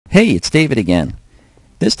Hey, it's David again.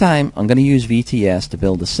 This time I'm going to use VTS to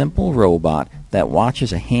build a simple robot that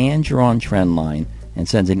watches a hand-drawn trend line and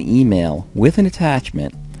sends an email with an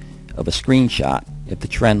attachment of a screenshot if the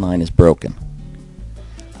trend line is broken.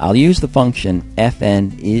 I'll use the function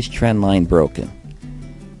fn_is_trendline_broken.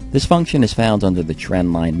 This function is found under the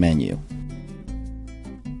trend line menu.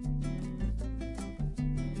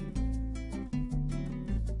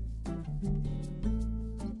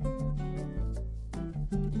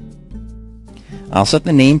 I'll set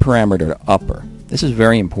the name parameter to upper. This is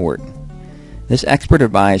very important. This expert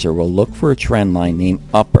advisor will look for a trend line named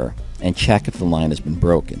upper and check if the line has been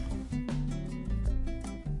broken.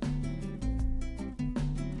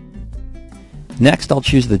 Next, I'll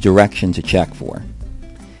choose the direction to check for.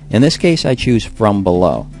 In this case, I choose from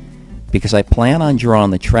below because I plan on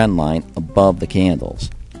drawing the trend line above the candles,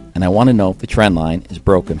 and I want to know if the trend line is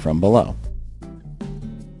broken from below.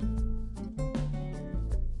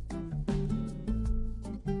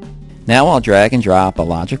 Now I'll drag and drop a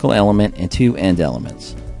logical element and two end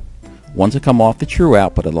elements, one to come off the true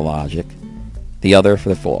output of the logic, the other for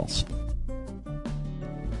the false.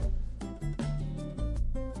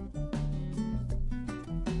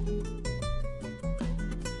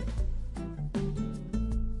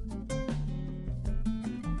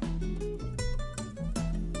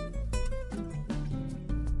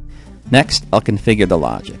 Next, I'll configure the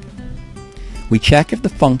logic. We check if the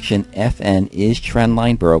function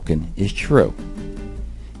fn_is_trendline_broken is true.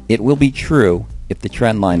 It will be true if the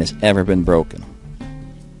trend line has ever been broken.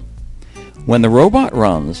 When the robot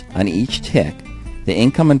runs, on each tick, the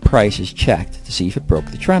income and price is checked to see if it broke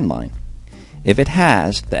the trend line. If it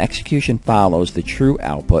has, the execution follows the true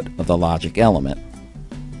output of the logic element.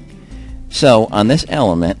 So, on this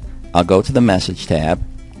element, I'll go to the Message tab,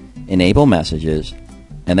 Enable Messages,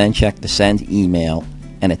 and then check the Send Email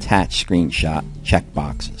and Attach Screenshot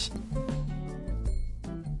checkboxes.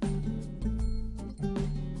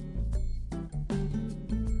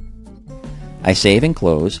 I save and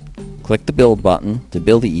close, click the Build button to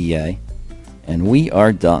build the EA, and we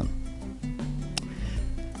are done.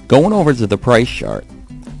 Going over to the price chart,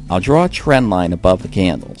 I'll draw a trend line above the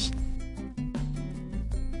candles.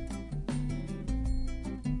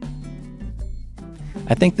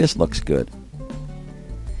 I think this looks good.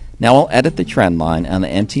 Now I'll edit the trend line on the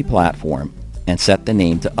MT platform and set the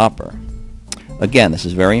name to upper. Again, this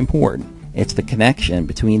is very important. It's the connection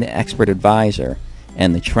between the expert advisor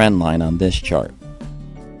and the trend line on this chart.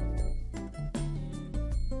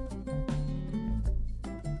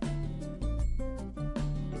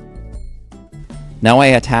 Now I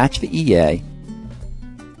attach the EA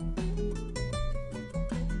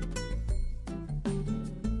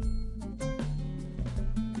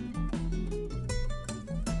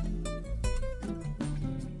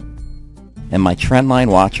and my trend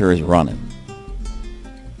line watcher is running.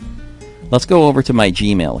 Let's go over to my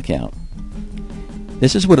Gmail account.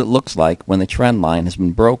 This is what it looks like when the trend line has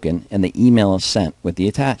been broken and the email is sent with the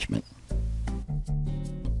attachment.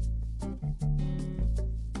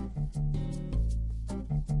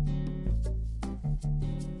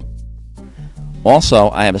 Also,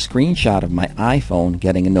 I have a screenshot of my iPhone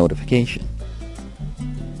getting a notification.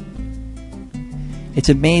 It's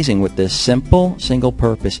amazing what this simple,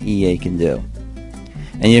 single-purpose EA can do.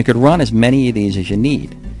 And you could run as many of these as you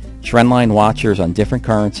need. Trendline watchers on different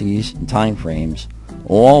currencies and time frames,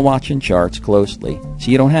 all watching charts closely, so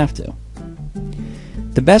you don't have to.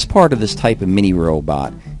 The best part of this type of mini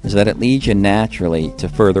robot is that it leads you naturally to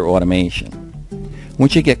further automation.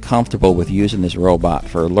 Once you get comfortable with using this robot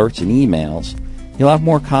for alerts and emails, you'll have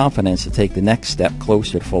more confidence to take the next step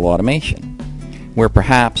closer to full automation, where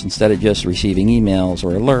perhaps instead of just receiving emails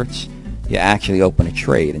or alerts, you actually open a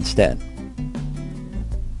trade instead.